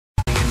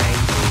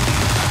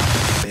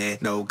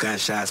No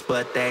gunshots,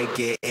 but they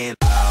getting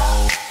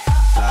low,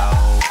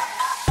 low,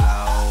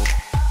 low,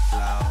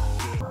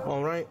 low.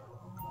 Alright,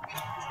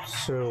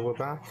 so we're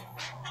back,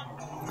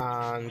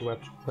 and we're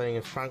playing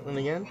as Franklin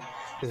again.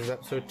 This is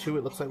episode 2.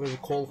 It looks like we have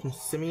a call from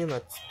Simeon.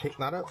 Let's pick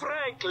that up.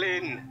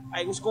 Franklin!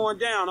 Hey, what's going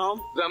down,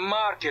 The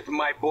market,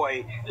 my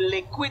boy.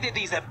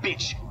 Liquidity's a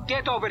bitch.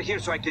 Get over here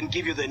so I can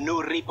give you the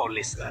new repo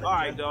list.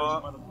 Alright,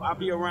 dog. I'll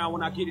be around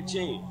when I get a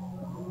chance.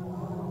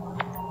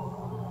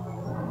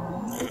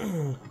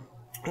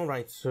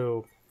 Alright,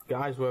 so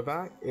guys, we're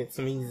back. It's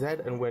me, Zed,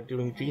 and we're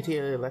doing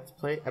GTA Let's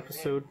Play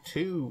episode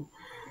 2.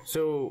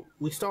 So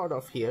we started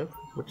off here,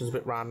 which is a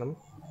bit random,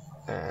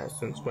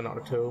 since we're not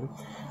at home,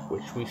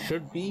 which we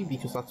should be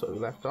because that's what we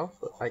left off,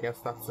 but I guess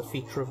that's a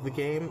feature of the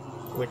game,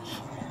 which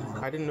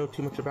I didn't know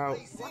too much about,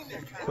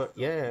 but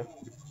yeah,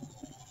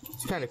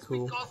 it's kind of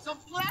cool.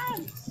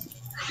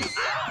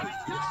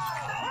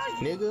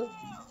 Nigga,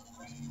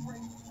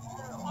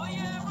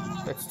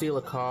 let's steal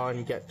a car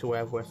and get to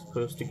where we're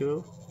supposed to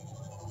go.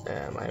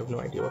 I have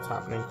no idea what's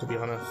happening, to be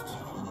honest.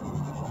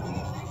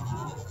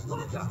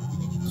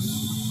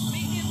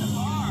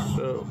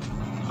 So,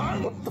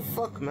 what the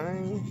fuck,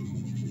 man?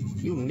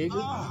 You nigga?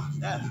 Oh,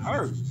 that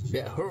hurt.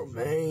 That hurt,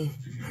 man.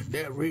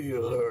 That really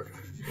hurt.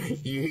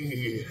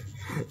 Yeah.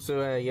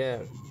 So,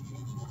 yeah.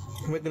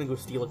 We're gonna go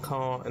steal a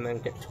car and then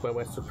get to where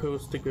we're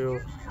supposed to go.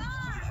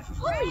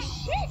 Holy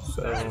shit!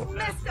 So,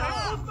 Messed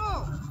up!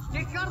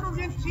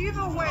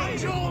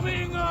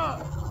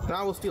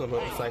 now we'll steal a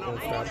motorcycle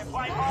instead.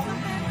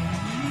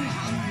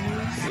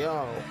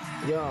 Yo.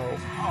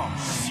 Oh,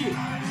 shit.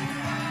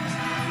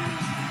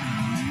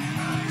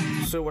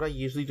 So what I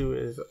usually do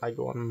is I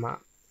go on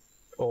map,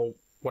 or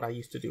what I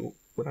used to do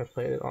when I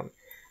played it on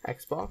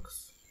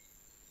Xbox,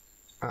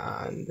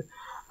 and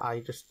I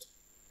just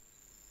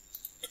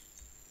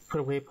put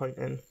a waypoint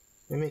in.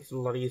 It makes it a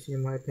lot easier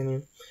in my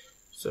opinion.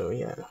 So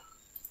yeah,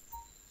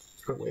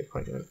 let's put a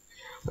waypoint in.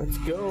 Let's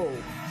go!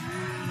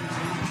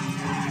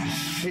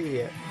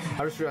 Shit!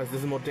 I just realized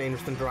this is more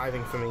dangerous than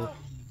driving for me,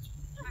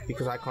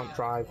 because I can't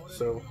drive,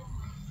 so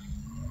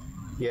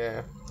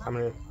yeah, I'm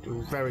gonna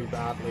do very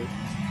badly.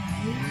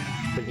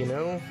 But you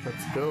know,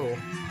 let's go.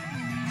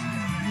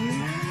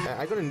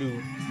 I got a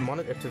new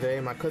monitor today.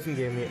 My cousin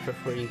gave me it for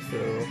free,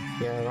 so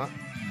yeah,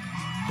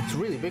 it's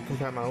really big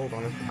compared to my old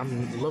one.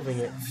 I'm loving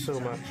it so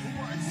much.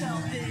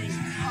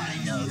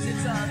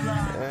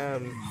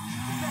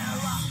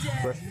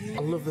 But I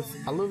love this.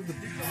 I love the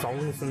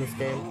songs in this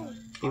game,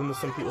 even though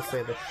some people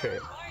say they're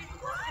shit.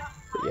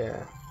 But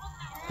yeah,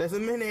 there's a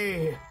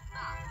mini.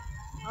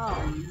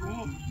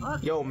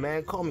 Yo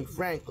man, call me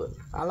Franklin.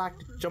 I like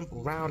to jump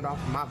around off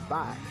my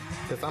bike,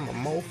 cause I'm a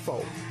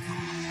mofo.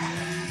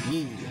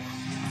 Yeah.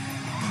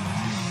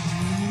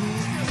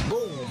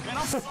 Boom!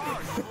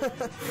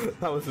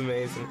 That was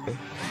amazing. Hey,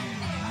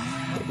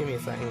 give me a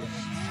second.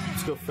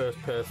 Let's go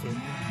first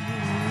person.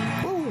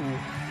 Woo!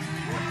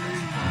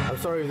 I'm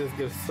sorry if this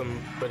gives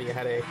somebody a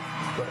headache,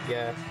 but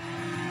yeah.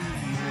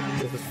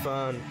 This is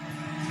fun.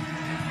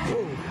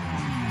 Woo!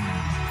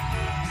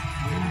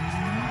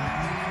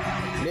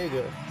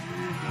 Nigga.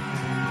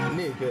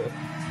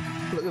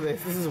 Look at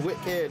this is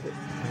wicked.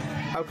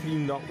 How can you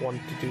not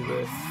want to do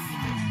this?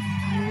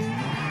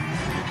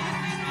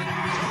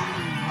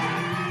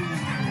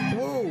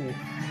 Whoa!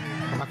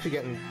 I'm actually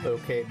getting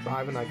okay at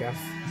driving, I guess.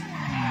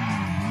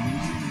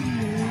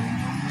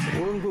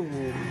 Whoa,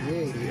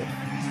 yeah.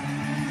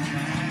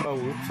 Oh,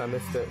 oops, I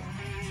missed it.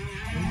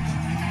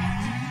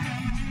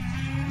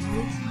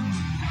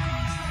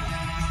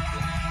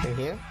 In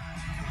here?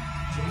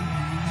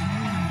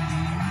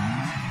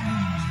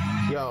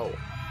 Yo,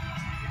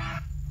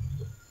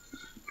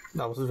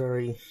 that was a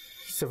very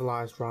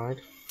civilized ride.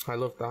 I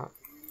love that.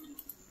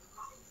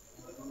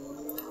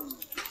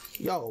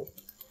 Yo,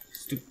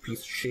 stupid piece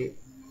of shit.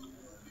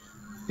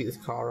 Beat this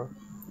car up.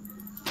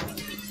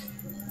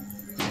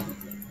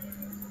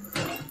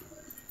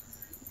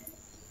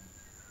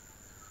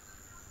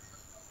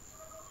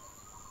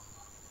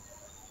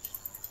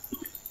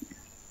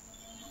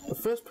 The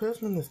first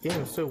person in this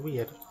game is so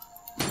weird.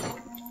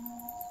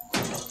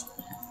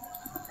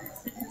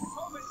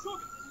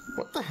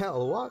 What the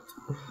hell? What?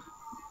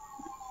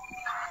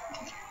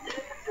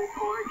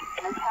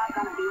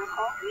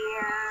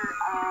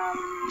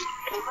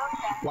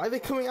 Why are they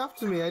coming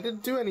after me? I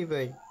didn't do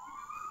anything.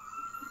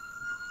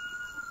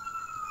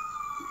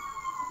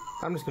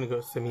 I'm just gonna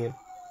go Simeon.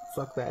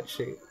 Fuck that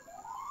shit.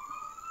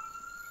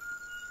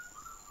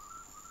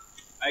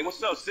 Hey,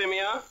 what's up,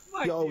 Simeon?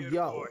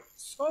 Yo.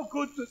 So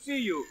good to see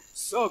you.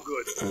 So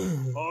good.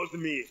 Hold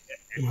me.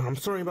 I'm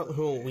sorry about the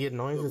whole weird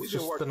noise. It's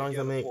just the noise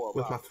I make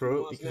with my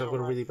throat because I've got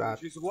a really bad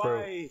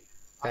throat.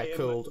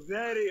 Cold. I'm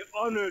very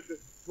honored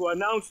to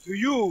announce to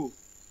you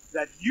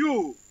that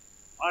you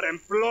are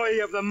Employee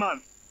of the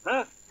Month.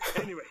 Huh?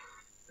 Anyway,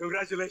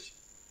 congratulations.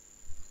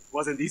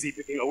 Wasn't easy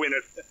picking a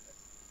winner.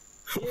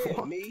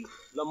 Yeah, me,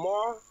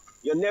 Lamar,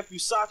 your nephew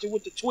Sacha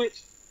with the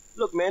Twitch.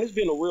 Look, man, it's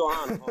been a real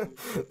honor,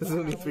 homie. There's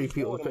only 3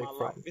 people to pick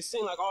from. It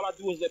seems like all I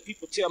do is let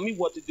people tell me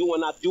what to do,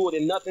 and I do it,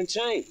 and nothing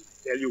changed.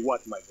 Tell you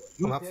what, my boy.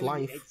 You Well, that's tell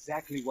me life.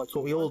 exactly what That's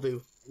what we all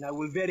do. and I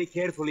will very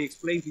carefully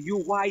explain to you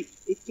why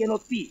it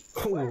cannot be.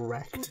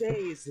 Correct.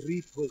 Today is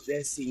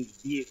repossessing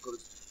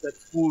vehicles that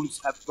fools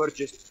have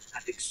purchased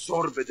at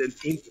exorbitant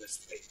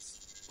interest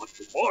rates. But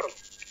tomorrow,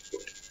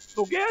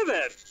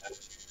 together,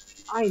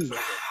 I never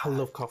I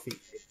love coffee.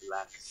 had a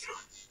black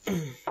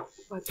son.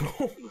 But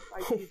if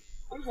I did,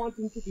 I want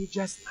him to be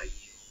just like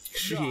you.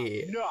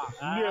 Shit.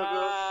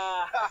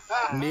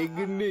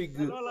 Nigga.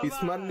 Nigga.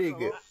 It's my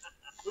nigga.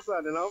 What's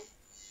that, you know?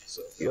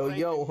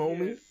 Yo,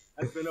 homie.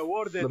 Has been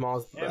awarded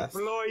Lamar's the best.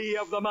 Employee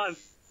of the Month.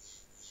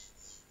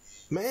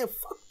 Man,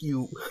 fuck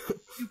you.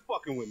 You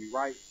fucking with me,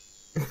 right?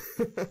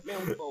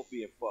 Man, we both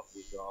being fucked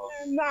with, dog.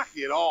 Man, knock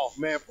it off,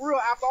 man. For real,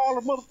 after all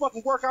the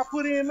motherfucking work I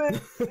put in, man.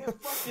 Man,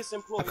 fuck this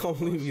employee. I can't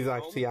believe he's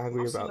actually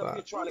angry I'm sitting about up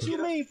here that. trying What to you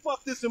get mean,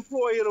 fuck this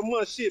employee of the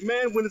month shit,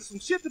 man? When it's some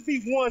shit to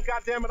be won,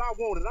 goddamn it, I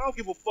want it. I don't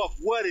give a fuck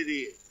what it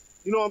is.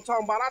 You know what I'm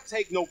talking about? I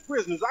take no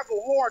prisoners. I go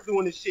hard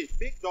doing this shit.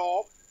 Big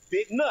dog,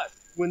 big nut.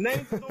 When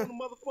names is on the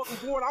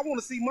motherfucking board, I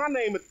want to see my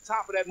name at the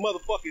top of that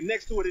motherfucking.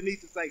 Next to it, it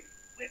needs to say,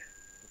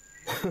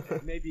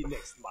 winner. Maybe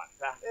next month,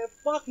 huh? Man,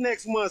 fuck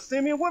next month,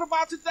 Simeon. What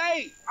about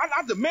today?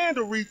 I demand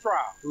a retrial.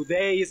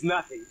 Today is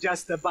nothing,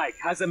 just a bike.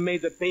 Hasn't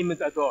made the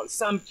payment at all.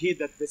 Some kid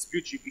at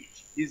Vespucci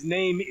Beach. His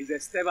name is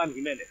Esteban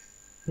Jimenez.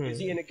 Is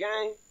he in the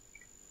gang?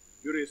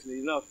 Curiously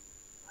enough,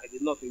 I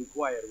did not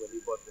inquire when he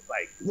bought the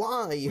bike.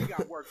 Why? We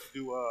got work to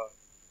do,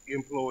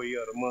 employee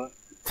of the month.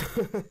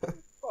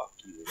 Fuck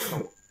you.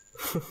 Come on.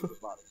 It's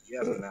about a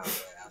yes now,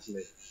 ass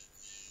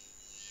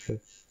nigga.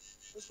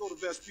 Let's go to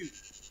Vespucci.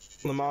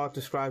 Lamar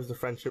describes the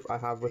friendship I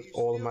have with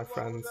all of my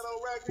friends,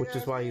 which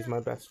is why he's my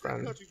best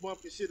friend. Country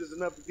bumpkin shit is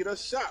enough to get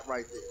us shot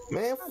right there.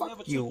 Man, I never fuck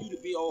took you. you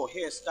to be old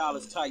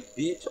hairstylist type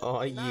bitch. Oh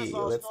Now it's yeah,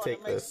 all let's starting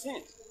take to make this.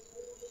 sense.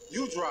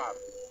 You drive.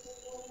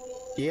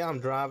 Yeah, I'm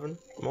driving,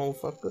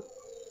 motherfucker.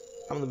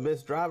 I'm the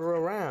best driver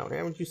around.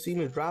 Haven't you seen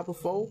me drive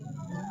before?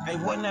 Hey,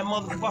 wasn't that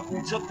motherfucker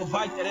who took the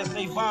bike that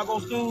S.A.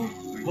 Vagos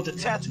dude with the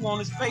tattoo on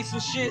his face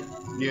and shit?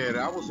 Yeah,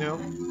 that was him.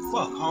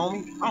 Fuck,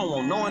 homie. I don't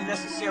want no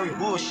unnecessary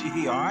bullshit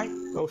here, alright?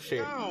 Oh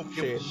shit. I don't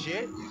give a Shit.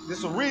 shit.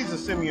 There's a reason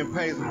Simeon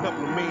pays a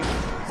couple of mean.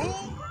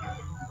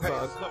 Pays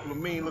a Fuck. couple of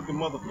mean looking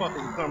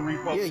motherfuckers to come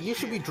repost. Yeah, you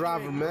should be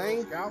driving,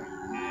 man. Scout.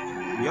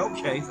 In your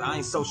case, I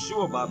ain't so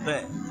sure about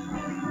that.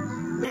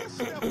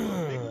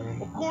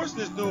 Of course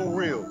this dude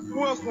real.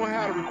 Who else gonna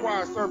have the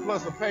required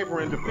surplus of paper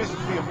and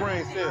deficiency of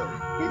brain cells?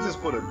 He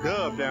just put a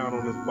dub down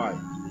on his bike.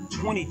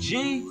 20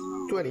 G?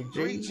 20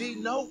 3G G.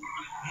 note?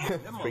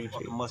 That 3G.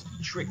 motherfucker must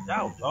be tricked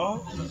out,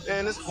 dog.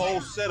 Man, this whole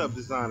setup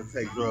designed to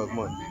take drug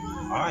money.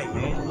 Alright,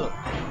 man, look.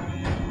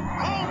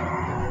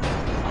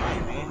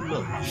 Alright, man,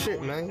 look.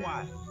 Shit, man.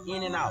 Quiet.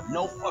 In and out.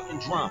 No fucking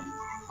drama.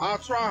 I'll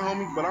try,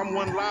 homie, but I'm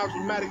one loud,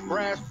 dramatic,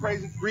 brass,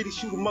 crazy, greedy,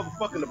 shoot a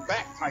motherfucker in the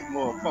back type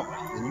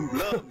motherfucker. And you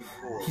love me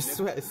for You it.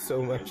 sweat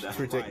so much, it's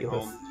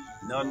ridiculous. Right,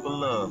 homie. Nothing but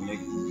love,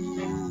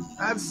 nigga.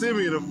 That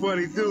Simeon a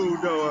funny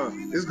dude, though.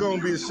 It's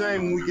gonna be a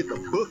shame when we get to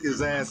book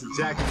his ass and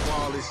jack him for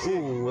all this shit.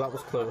 Ooh, that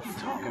was close.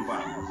 Talking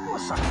about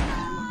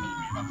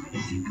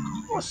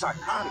you're a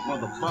psychotic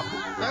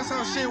motherfucker. That's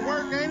how shit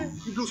work, ain't it?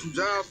 You do some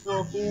jobs for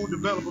a fool,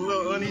 develop a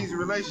little uneasy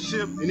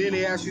relationship, and then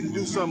they ask you to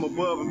do something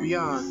above and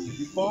beyond.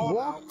 You fall,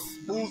 What?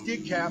 fools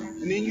get capped,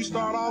 and then you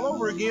start all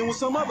over again with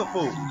some other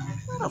fool.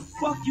 Where the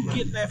fuck you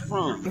get that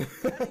from?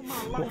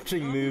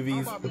 Watching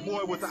movies. How about the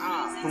boy with the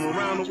eye from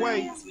around the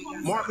way,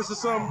 Marcus or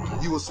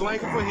something? You was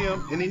slanking for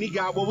him, and then he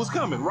got what was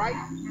coming, right?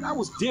 That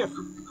was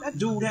different. That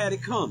dude had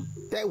it coming.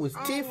 That was I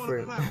don't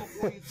different. want to clap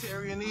before you,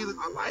 Terry, and either.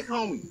 I like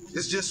homie.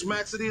 It's just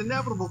smacks of the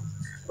inevitable.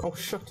 Oh,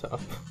 shut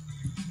up.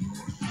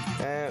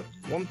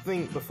 One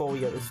thing before we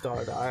get this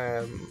started,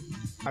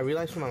 I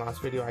realized from my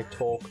last video I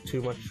talk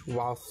too much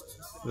whilst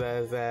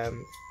there's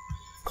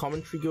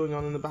commentary going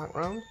on in the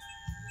background,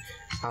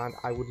 and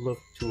I would like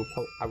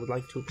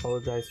to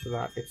apologize for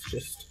that. It's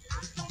just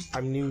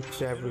I'm new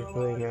to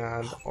everything,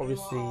 and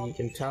obviously you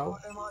can tell,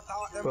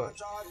 but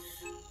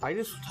I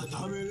just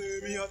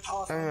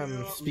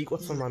speak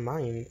what's on my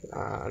mind,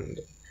 and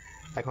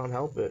I can't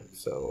help it.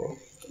 So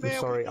I'm Man,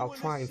 sorry. we I'll doing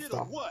try this and shit or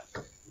stop. What?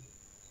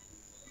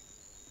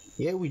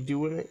 Yeah, we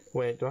doing it.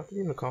 Wait, do I have to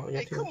be in the car?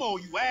 Hey, come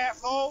on, you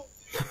asshole!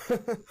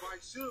 Mike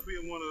should be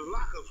in one of the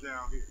lockups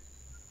down here.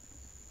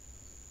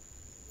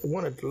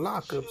 One of the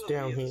lockups Should've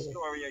down been here. The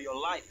story of your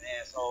life,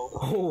 asshole.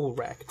 Oh,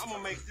 wrecked. I'm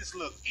gonna make this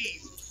look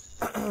easy.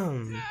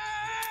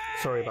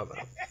 Sorry about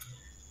that.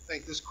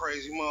 Think this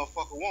crazy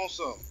motherfucker wants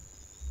something.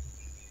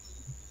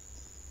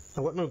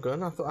 I got no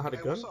gun. I thought I had a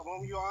Hey, gun. what's up,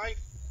 homie? You alright?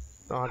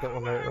 Oh, I don't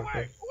want to.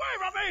 Away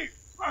from me!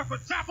 For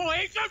Chapo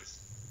agents!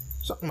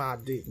 Suck my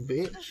dick,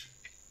 bitch.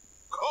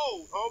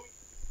 Cold,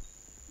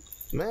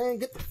 homie. Man,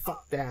 get the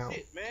fuck down.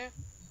 Shit, man.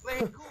 Play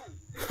it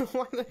cool.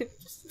 Why did I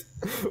just...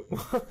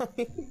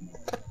 Why?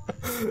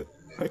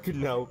 I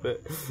couldn't help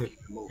it.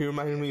 He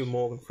reminded me of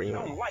Morgan I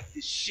Freeman. don't like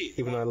this shit.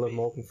 Even though I love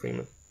Morgan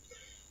Freeman.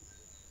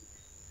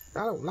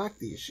 I don't like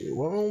this shit.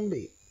 Won't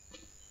be.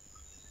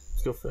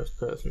 Let's go first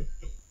person.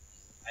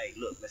 Hey,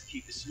 look, let's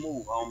keep it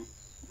smooth, homie.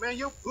 Man,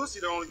 your pussy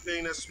the only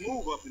thing that's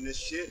smooth up in this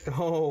shit.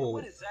 Oh.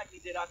 What exactly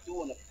did I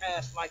do in the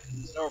past life to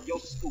deserve your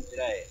stupid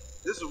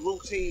ass? This is a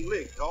routine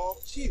lick, dog.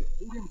 Chill.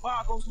 Do them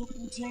Vagos look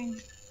routine?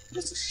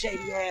 This a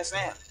shady ass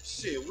app.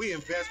 Shit, we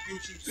in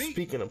Vespucci Beach.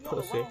 Speaking of You're on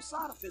the pussy. wrong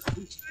side of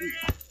Vespucci Beach.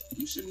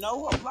 You should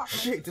know I'm blocking.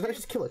 Shit, did I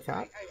just kill a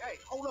cat? Hey,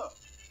 hold up.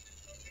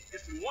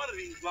 It's in one of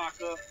these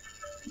lockups.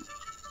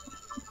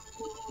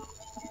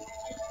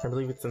 I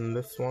believe it's in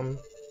this one.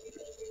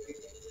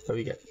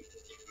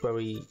 Where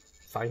we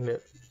find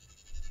it.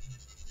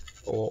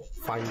 Or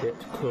find it,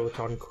 quote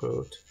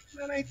unquote.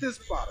 Man, ain't this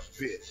about a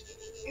bitch?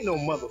 Ain't no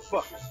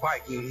motherfucking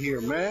fighting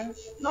here, man.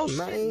 No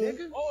Man. shit,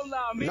 nigga.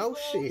 Hola, No amigos.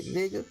 shit,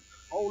 nigga.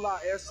 Hola,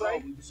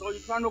 S.A. So you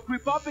trying to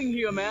creep up in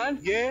here, man?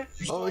 Yeah?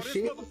 You Oh, saw this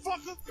shit.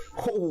 motherfucker?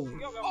 Oh,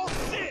 Oh,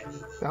 shit!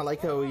 I like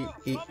how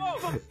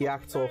he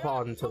acts so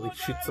hard until he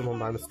shoots someone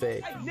by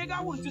mistake. Hey, nigga,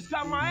 I would've just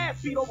got my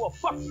ass beat over a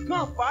fucking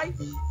gunfight.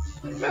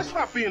 Man,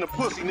 stop being a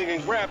pussy, nigga,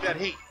 and grab that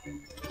heat.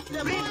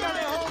 Yeah, leave that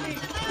there, homie.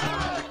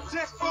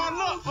 Just for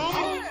luck,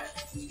 homie.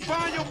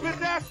 Find your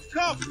bitch ass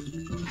cup.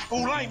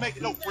 Fool, I ain't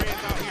making no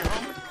friends out here,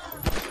 homie.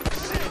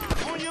 Shit,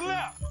 on your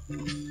left.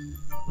 You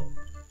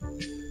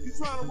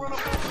trying to run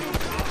up on me?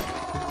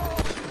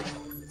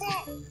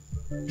 Fuck!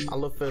 I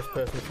love first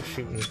person for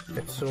shooting.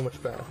 It's so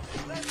much better.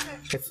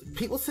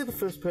 People say the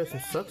first person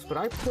sucks, but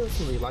I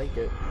personally like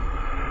it.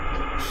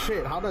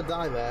 Shit, how did I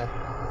die there?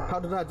 How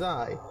did I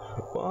die?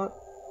 What?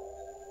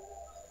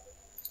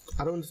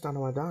 I don't understand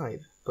how I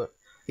died, but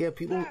yeah,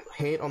 people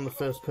hate on the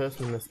first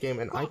person in this game,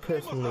 and I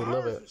personally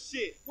love it.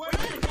 Shit.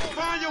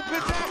 Find your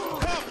bitch ass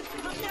cup.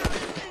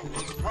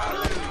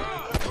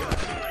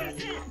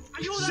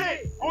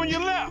 Shit, on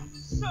your left.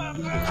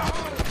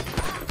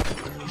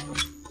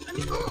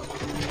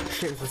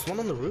 Shit, is this one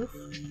on the roof?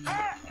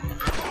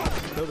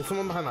 No, there's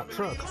someone behind that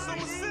truck. Some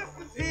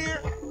assistance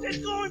here.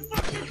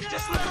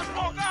 Just let us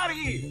walk out of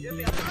here.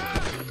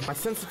 My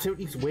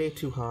sensitivity's way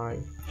too high.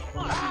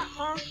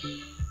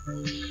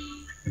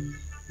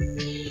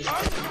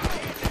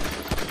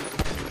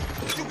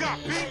 You got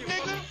beat,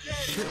 nigga?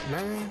 Shit,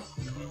 man.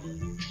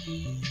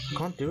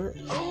 Can't do it.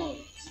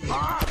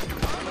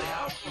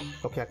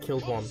 Okay, I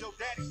killed one.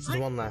 There's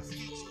one left.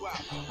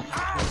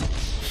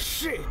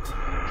 Shit!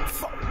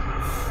 Fuck!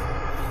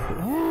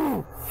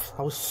 Woo!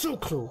 I was so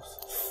close.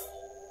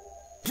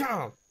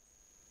 Down.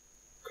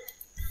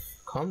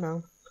 Calm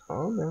down.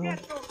 Calm down.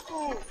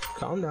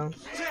 Calm down.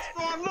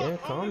 Yeah,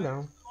 calm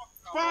down.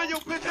 Find your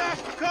bitch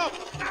ass cup.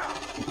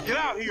 Get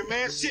out here,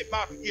 man. Shit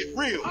about to get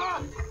real.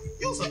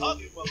 You's an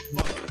ugly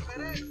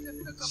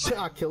motherfucker. Shit,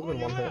 I killed him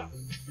in one hit.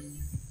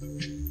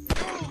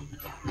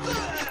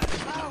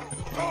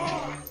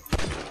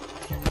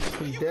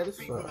 He's dead as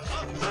fuck.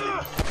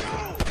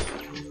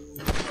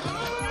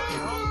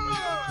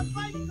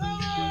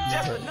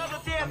 Just another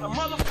day at the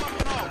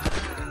motherfucking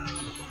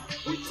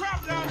office. We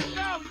trapped down the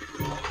valley.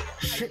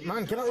 Shit,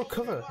 man, get out of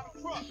cover.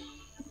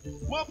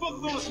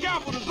 Motherfuckers on the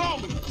scalpel the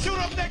zombie. Shoot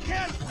up that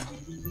cannon.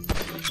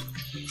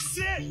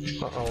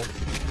 Shit. Uh-oh.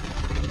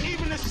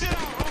 Even the shit out,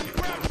 homie.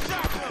 Grab the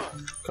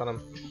shotgun. Got him.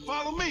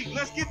 Follow me.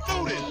 Let's get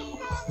through this.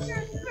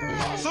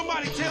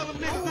 Somebody tell them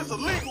niggas this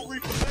illegal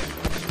repossession.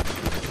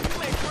 You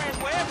make friends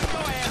wherever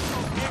your ass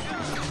goes, nigga.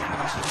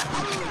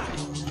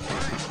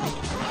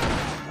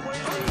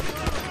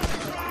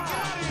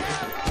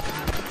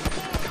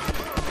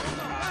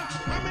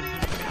 How many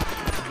they got?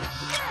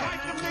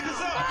 Light them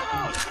niggas up.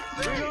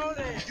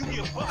 You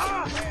get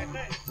busted bad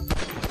name.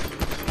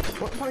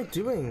 What am I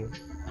doing?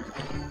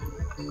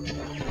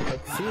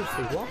 Like,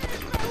 seriously, what?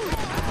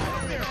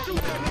 There,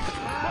 shoot that nigga.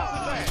 Bust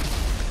his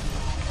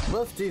ass.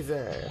 Bust his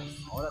ass.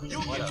 You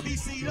get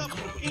PC'd up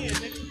again,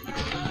 nigga.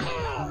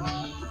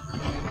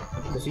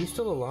 Is he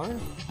still alive?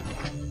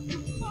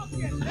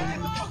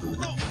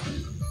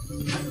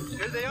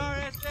 Here they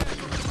are,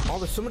 Oh,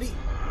 there's somebody.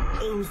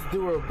 They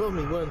were above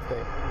me, weren't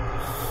they?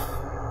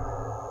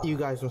 You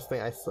guys must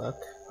think I suck.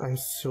 I'm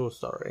so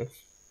sorry.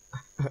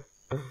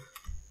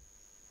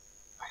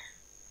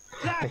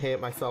 I hate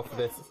myself for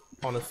this,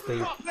 honestly.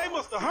 They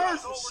must have heard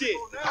some shit.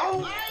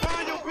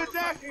 Find your bitch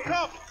ass and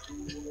cover.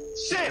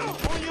 Shit,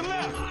 on your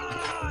left.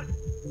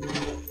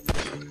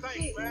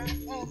 Thanks, man.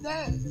 You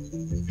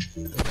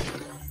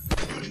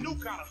the new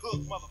kind of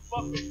hook,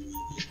 motherfucker.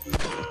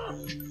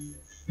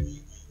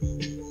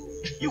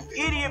 You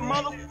idiot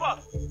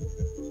motherfucker.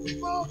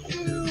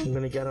 I'm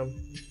gonna get him.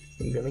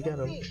 I'm gonna get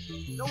him.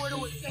 Nowhere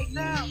to escape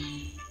now.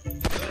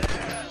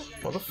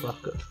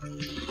 Motherfucker.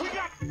 We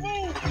got the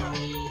move.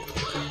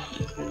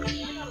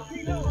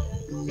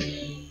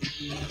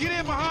 Get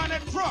in behind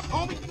that truck,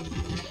 homie.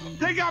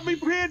 They got me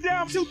pinned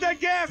down. Shoot that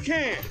gas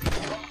can.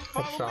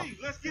 Follow Headshot. me.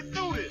 Let's get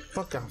through this.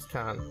 Fuck gas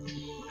can.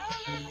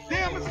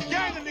 Damn, it's a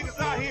gang of niggas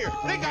out here.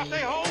 They got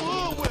their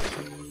whole hood with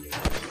them.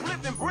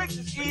 Flipping bricks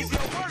is easier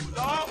work,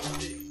 dog.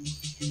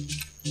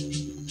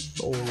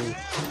 Oh.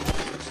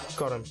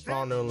 Got him.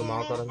 Oh no,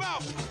 Lamar got him.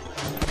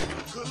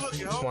 Good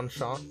looking, homie. One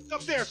shot.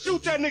 Up there,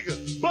 shoot that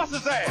nigga. Bust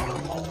his ass.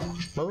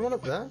 Another one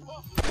up there.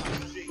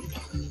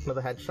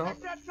 Another headshot.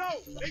 Take that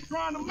toe. They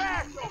trying to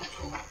mash him.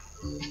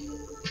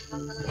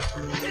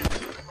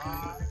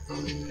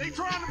 They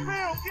trying to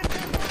build. Get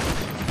that.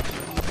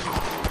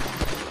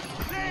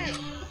 Damn.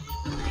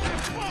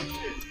 Fuck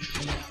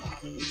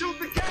it. Shoot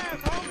the gas,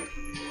 homie.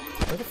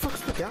 Where the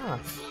fuck's the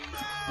gas?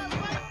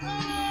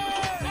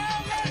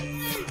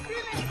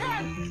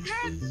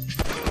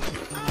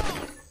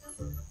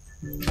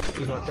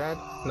 He's not dead.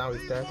 Now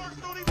he's dead.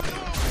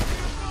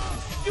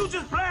 You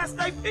just blast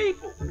they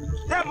people.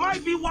 That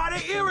might be why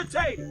they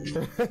irritated.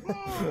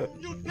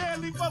 You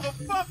deadly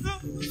motherfucker.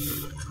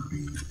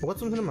 What's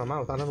something in my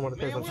mouth? I don't know what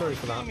it is. I'm sorry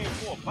for that. And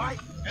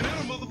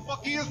that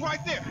motherfucker is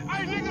right there.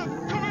 Hey, nigga,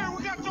 come here.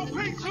 We got your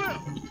pink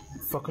slip.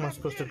 Fuck am I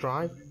supposed to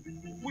drive?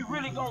 We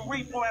really gonna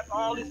repo after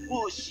all this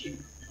bullshit.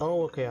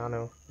 Oh, okay, I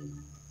know.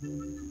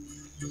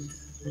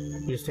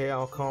 We just stay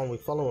our car and we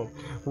follow him.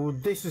 Well,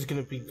 this is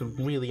gonna be the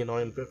really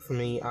annoying bit for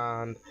me,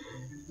 and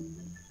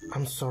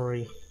I'm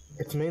sorry.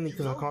 It's mainly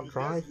because I can't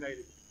drive.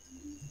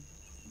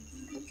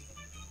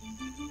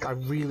 I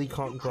really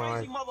can't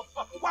drive. Crazy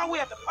motherfucker. Why we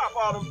have to pop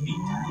all them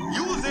people?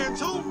 You was there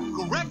too.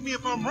 Correct me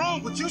if I'm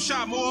wrong, but you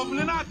shot more of them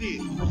than I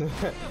did.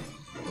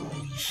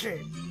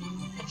 Shit.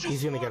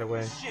 He's gonna get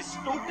away. Shit,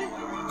 stupid.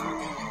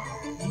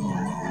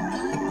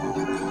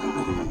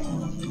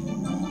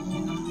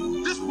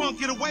 This punk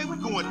get away, we're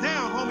going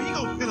down, homie. He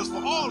gonna pin us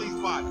for all these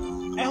bodies.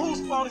 And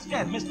whose fault is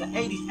that, Mr.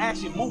 80s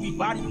action movie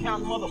body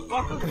count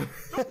motherfucker?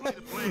 Don't play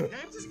the blame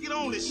game. Just get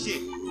on this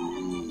shit.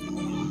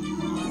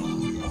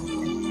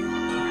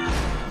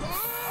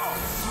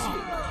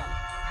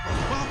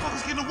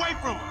 Motherfuckers getting away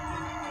from him.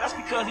 That's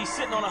because he's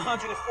sitting on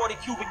 140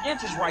 cubic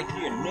inches right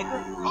here,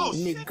 nigga. Oh,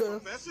 shit,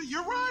 Nigga. Professor,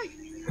 you're right.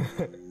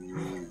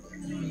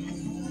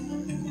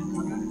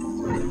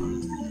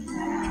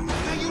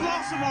 Then you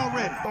lost him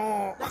already.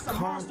 Oh, That's I a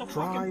monster can't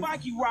fucking drive.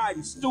 bike you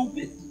riding,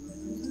 stupid.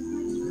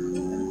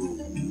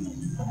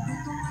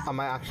 I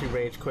might actually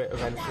rage quit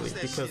eventually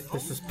because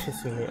this is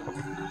pissing me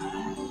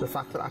off. The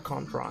fact that I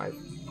can't drive.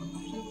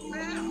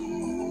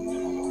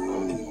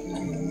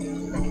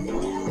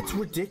 It's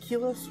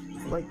ridiculous.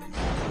 Like,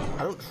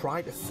 I don't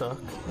try to suck.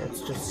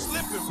 It's just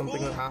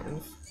something that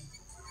happens.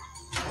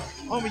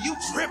 Homie, you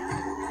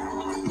tripping.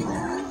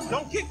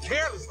 Don't get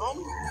careless,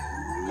 homie.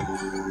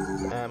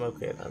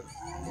 Okay then.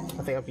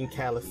 I think I've been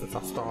careless since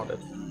I started.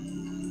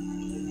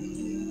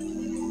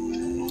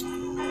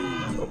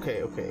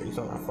 Okay, he's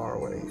not that far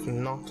away. He's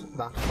not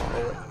that far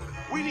away.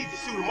 We need to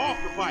shoot him off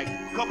the bike.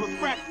 A couple of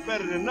cracks is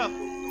better than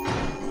nothing.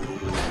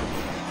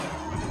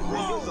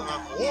 This is an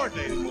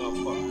uncoordinated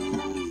motherfucker.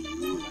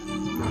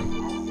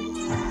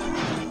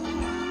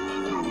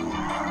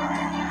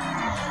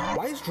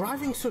 Why is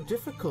driving so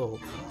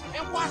difficult?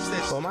 And watch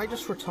this. Or am I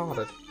just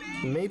retarded?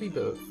 Maybe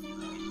both.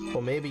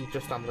 Or maybe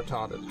just I'm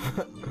retarded.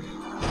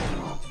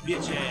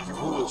 Bitch ass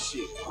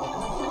bullshit.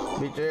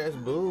 Bitch ass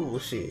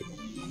bullshit.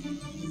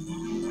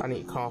 I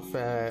need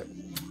coffee.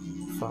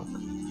 Fuck.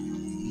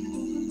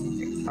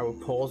 I would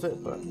pause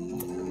it, but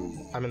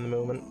I'm in the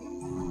moment.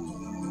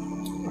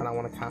 And I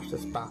want to catch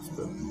this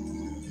bastard.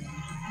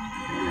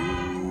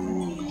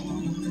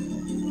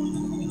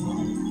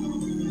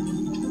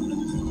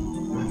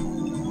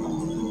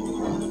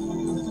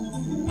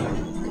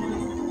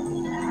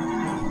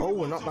 Oh,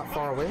 we're not that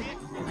far away.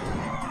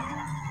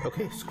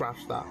 Okay,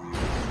 scratch that.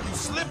 You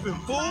slipping,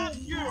 fool.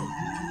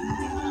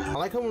 I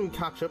like how when we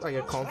catch up, I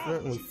get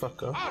confident and we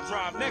fuck up. I'll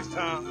drive next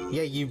time.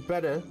 Yeah, you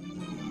better.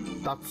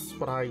 That's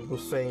what I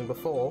was saying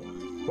before.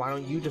 Why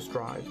don't you just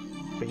drive?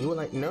 But you were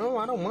like, no,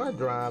 I don't want to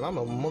drive. I'm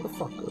a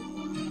motherfucker.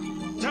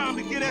 Time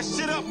to get that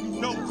shit up.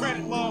 No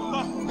credit,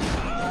 motherfucker.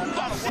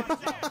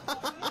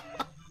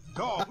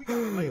 Dog, we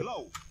gotta lay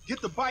low.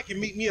 Get the bike and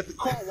meet me at the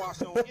car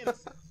wash on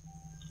Innocent.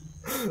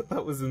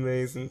 That was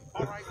amazing.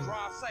 Alright,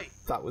 drive safe.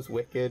 That was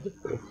wicked.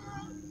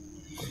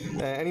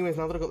 Anyways,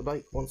 now that I got the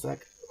bike, one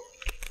sec.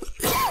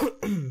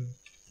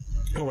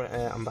 Alright,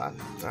 I'm back,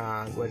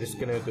 and we're just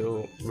gonna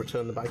go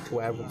return the bike to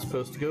where it's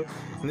supposed to go.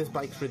 And this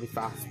bike's really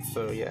fast,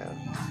 so yeah.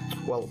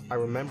 Well, I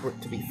remember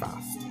it to be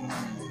fast.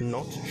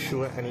 Not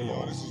sure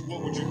anymore. This is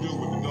what would you do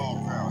with the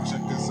dog pound?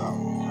 Check this out.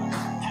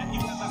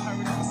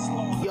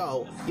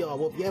 Yo,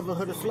 have you ever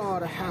heard of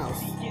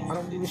Slaughterhouse? I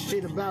don't give a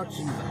shit about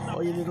you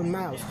or your little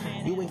mouse.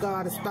 You ain't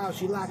got a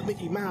spouse, you like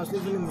Mickey Mouse,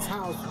 living in this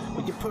house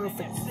with your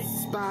perfect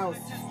spouse.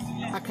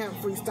 I can't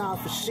freestyle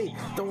for shit.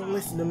 Don't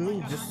listen to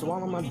me, just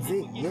swallow my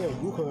dick. Yeah,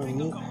 you heard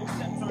me,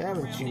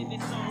 haven't you?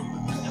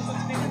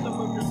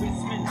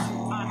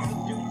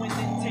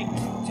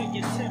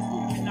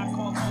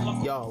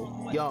 Yo.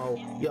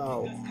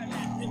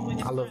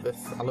 I love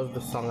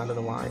this song, I don't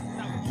know why.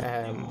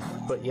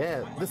 But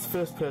yeah, this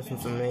first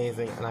person's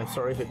amazing, and I'm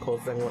sorry if it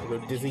causes anyone to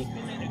go dizzy.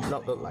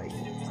 Not that, like,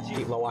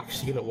 people are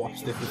actually gonna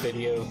watch this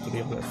video, to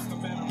be honest.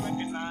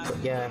 But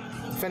yeah,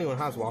 if anyone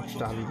has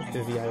watched and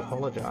dizzy, I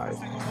apologize.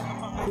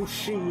 Oh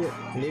shit,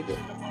 nigga.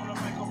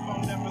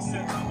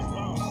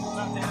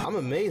 I'm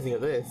amazing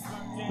at this,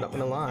 not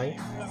gonna lie.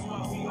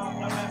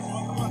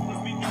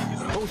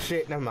 Oh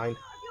shit, never mind.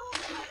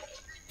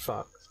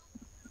 Fuck.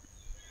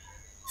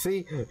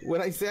 See,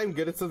 when I say I'm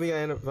good at something, I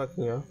end up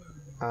fucking up,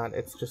 and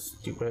it's just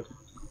stupid.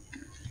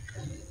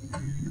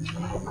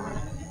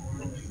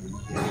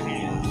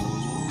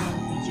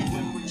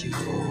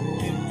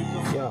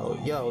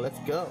 Yo, let's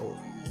go.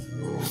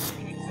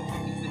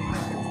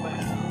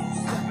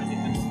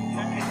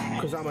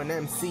 Cause I'm an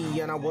MC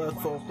and I work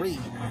for free.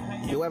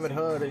 You haven't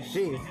heard of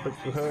shit, but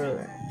you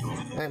heard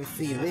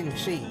MC Lin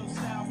Chi.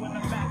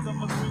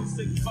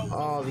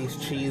 All these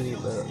cheesy,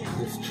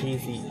 this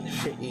cheesy,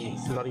 shitty,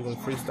 not even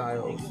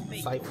freestyle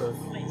ciphers.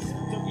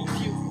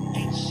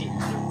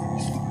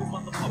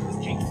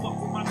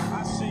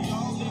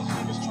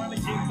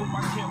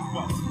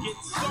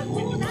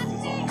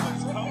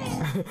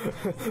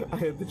 I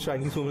heard the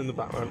Chinese woman in the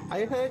background.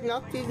 I heard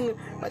nothing.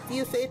 What do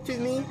you say to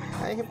me?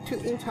 I have to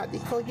interact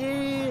for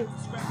you.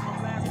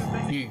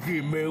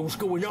 Yeah, man, what's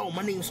going on?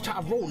 My name's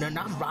Tyrone and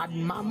I'm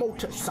riding my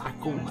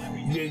motorcycle.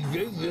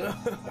 Yeah.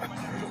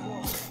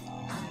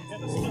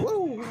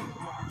 Woo!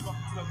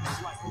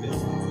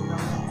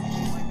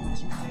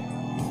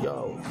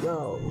 Yo.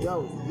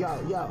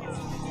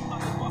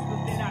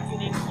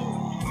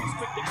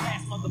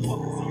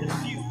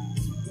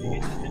 It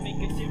doesn't make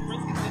a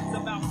difference, cause it's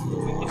about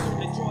making sure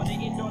to draw the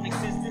end on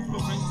existence.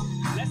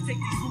 Let's take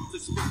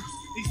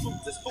these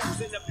ruthless fools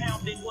in a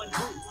pound in one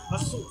group.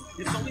 Assume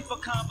it's only for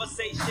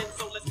conversation,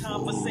 so let's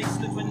conversate,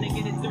 slip a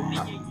nigga to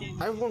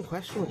 38. I have one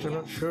question which I'm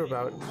not sure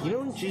about. You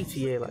know in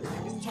GTA, like,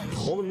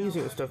 all the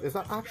music and stuff, is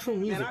that actual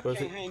music, or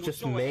is it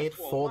just made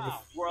for the,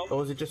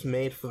 or is it just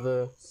made for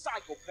the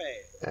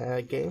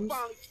games?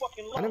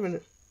 I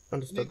never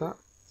understood that.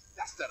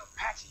 That's that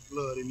Apache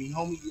blood in me,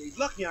 homie. You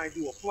lucky I ain't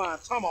do a flying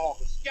tomahawk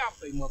and scalp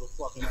they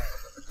motherfucking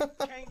ass.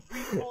 Can't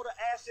repo the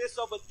assets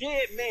of a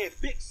dead man,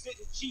 big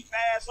sitting cheap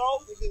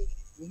asshole. Nigga,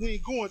 we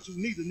ain't going to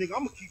neither, nigga.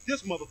 I'm gonna keep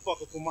this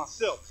motherfucker for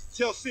myself.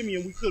 Tell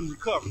Simeon we couldn't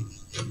recover. You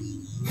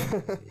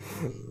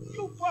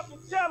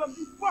fucking tell him,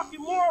 you fucking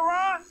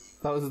moron.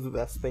 That was the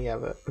best thing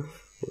ever.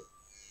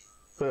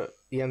 But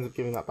he ends up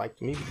giving that bike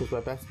to me because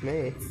we're best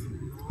mates.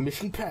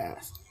 Mission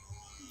passed.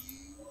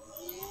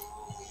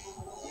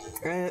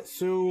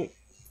 So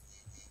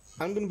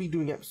I'm going to be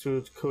doing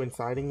episodes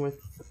coinciding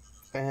with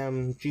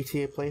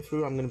GTA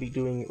playthrough. I'm going to be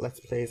doing Let's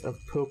Plays of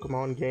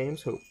Pokemon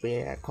games,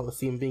 hopefully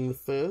Colosseum being the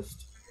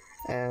first.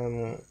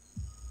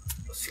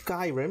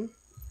 Skyrim,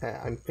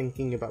 I'm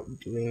thinking about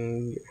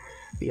doing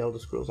the Elder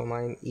Scrolls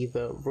Online,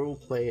 either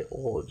roleplay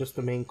or just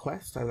the main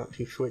quest. I'm not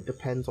too sure, it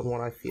depends on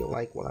what I feel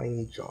like, what I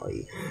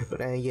enjoy.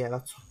 But yeah,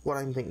 that's what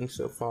I'm thinking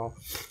so far.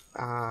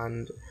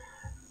 And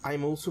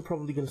I'm also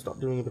probably going to start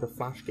doing a bit of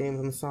Flash games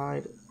on the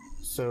side.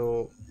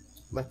 So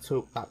let's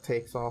hope that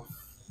takes off,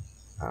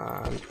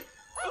 and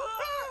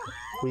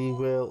we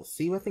will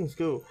see where things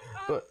go.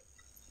 But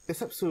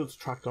this episode's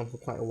tracked on for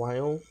quite a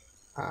while,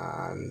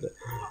 and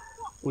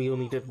we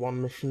only did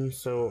one mission,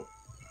 so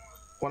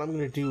what I'm going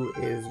to do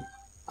is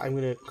I'm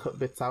going to cut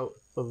bits out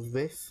of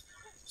this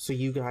so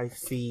you guys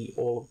see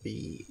all of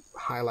the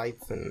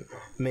highlights and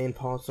main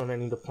parts on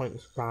any of the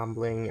pointless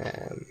rambling.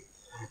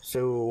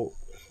 So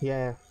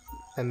yeah,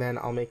 and then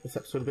I'll make this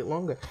episode a bit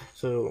longer.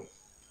 So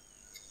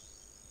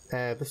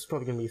this is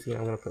probably going to be a scene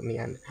I'm going to put in the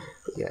end.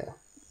 But yeah,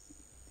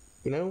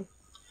 you know,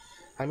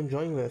 I'm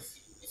enjoying this.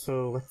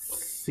 So let's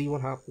see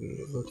what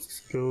happens. Let's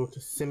go to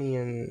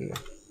Simeon.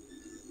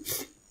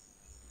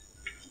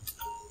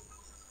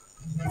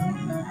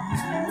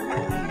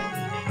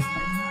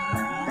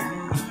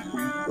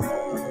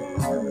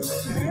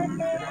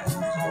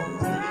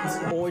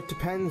 Or it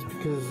depends,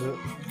 because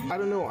I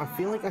don't know, I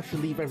feel like I should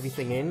leave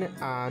everything in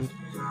and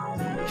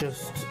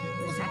just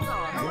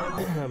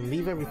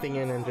leave everything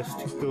in and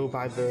just go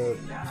by the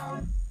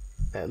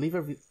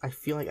I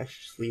feel like I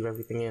should just leave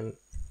everything in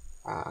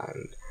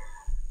and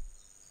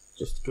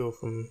just go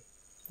from,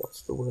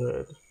 what's the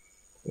word?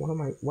 What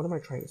am I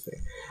trying to say?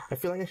 I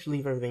feel like I should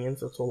leave everything in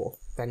so it's all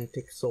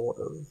authentic, sort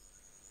of.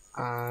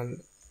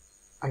 And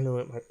I know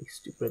it might be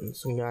stupid, and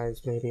some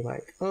guys may be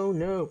like, oh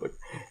no, but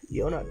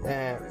you're not,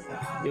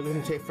 you're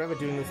going to take forever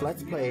doing this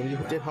Let's Play, and you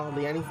did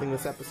hardly anything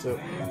this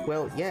episode.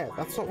 Well, yeah,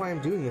 that's not why I'm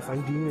doing this.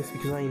 I'm doing this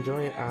because I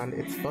enjoy it, and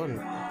it's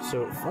fun.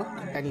 So, fuck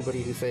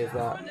anybody who says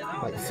that.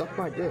 Like, suck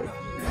my dick.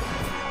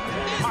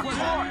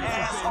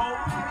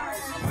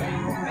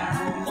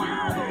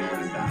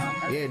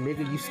 Yeah,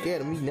 nigga, you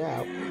scared of me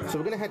now. So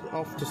we're gonna head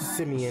off to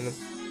Simeon,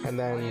 and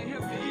then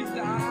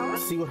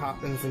see what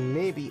happens, and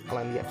maybe I'll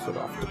end the episode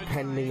off,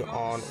 depending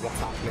on what's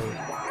happening.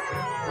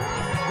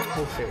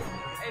 Oh shit.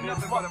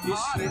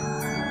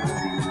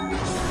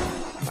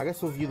 I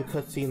guess we'll view the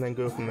cutscene and then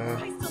go from there.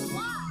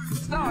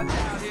 Star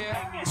down here,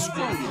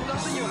 strongest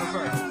of the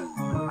universe.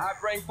 I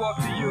bring forth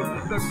to you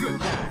the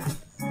good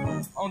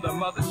times on the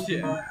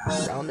mothership.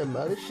 On the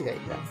mothership.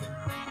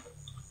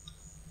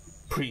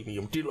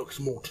 Premium Deluxe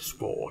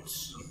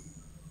Motorsports.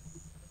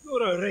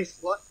 You're a race.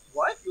 What?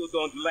 You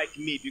don't like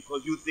me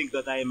because you think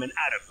that I am an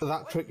Arab.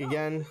 That trick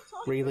again?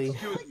 Really?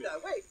 Excuse me.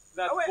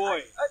 That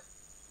boy.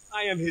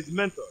 I am his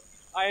mentor.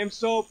 I am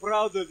so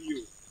proud of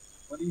you.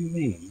 What do you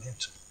mean,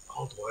 mentor?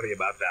 Don't worry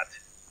about that.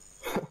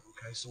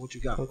 Okay, so what you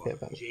got? Okay,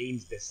 then.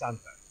 James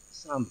DeSanta.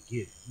 Some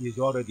kid. He is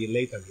already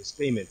late on his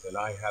payment, and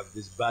I have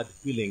this bad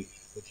feeling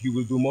but you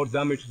will do more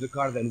damage to the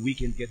car than we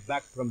can get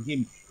back from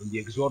him in the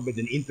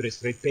exorbitant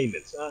interest rate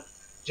payments.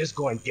 Just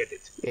go and get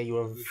it. Yeah, you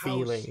have a The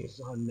feeling. house is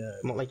on,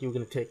 Not like you were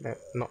going to take that,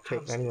 not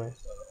take it anyway.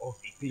 Of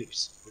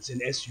Eclipse. It's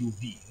an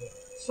SUV.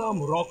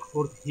 Some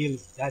Rockford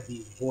Hills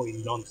daddy boy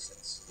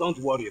nonsense. Don't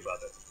worry about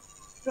it.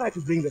 Try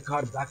to bring the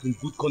car back in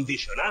good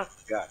condition, huh?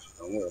 Gotcha.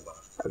 Don't worry about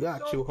it. I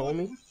got you,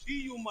 homie. Good to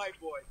see you, my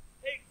boy.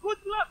 Hey, good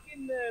luck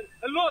in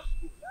law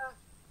school,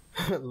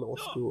 huh? Law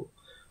school.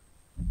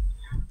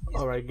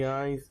 Alright,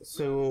 guys,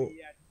 so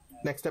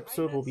next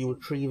episode we'll be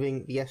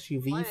retrieving the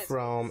SUV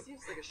from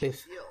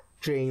this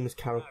James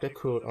character,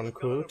 quote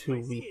unquote, who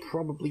we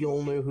probably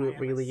all know who it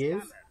really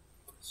is.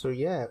 So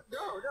yeah,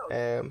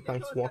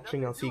 thanks for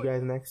watching. I'll see you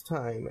guys next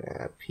time.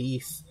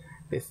 Peace.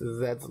 This is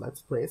Zed's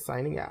Let's Play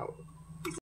signing out.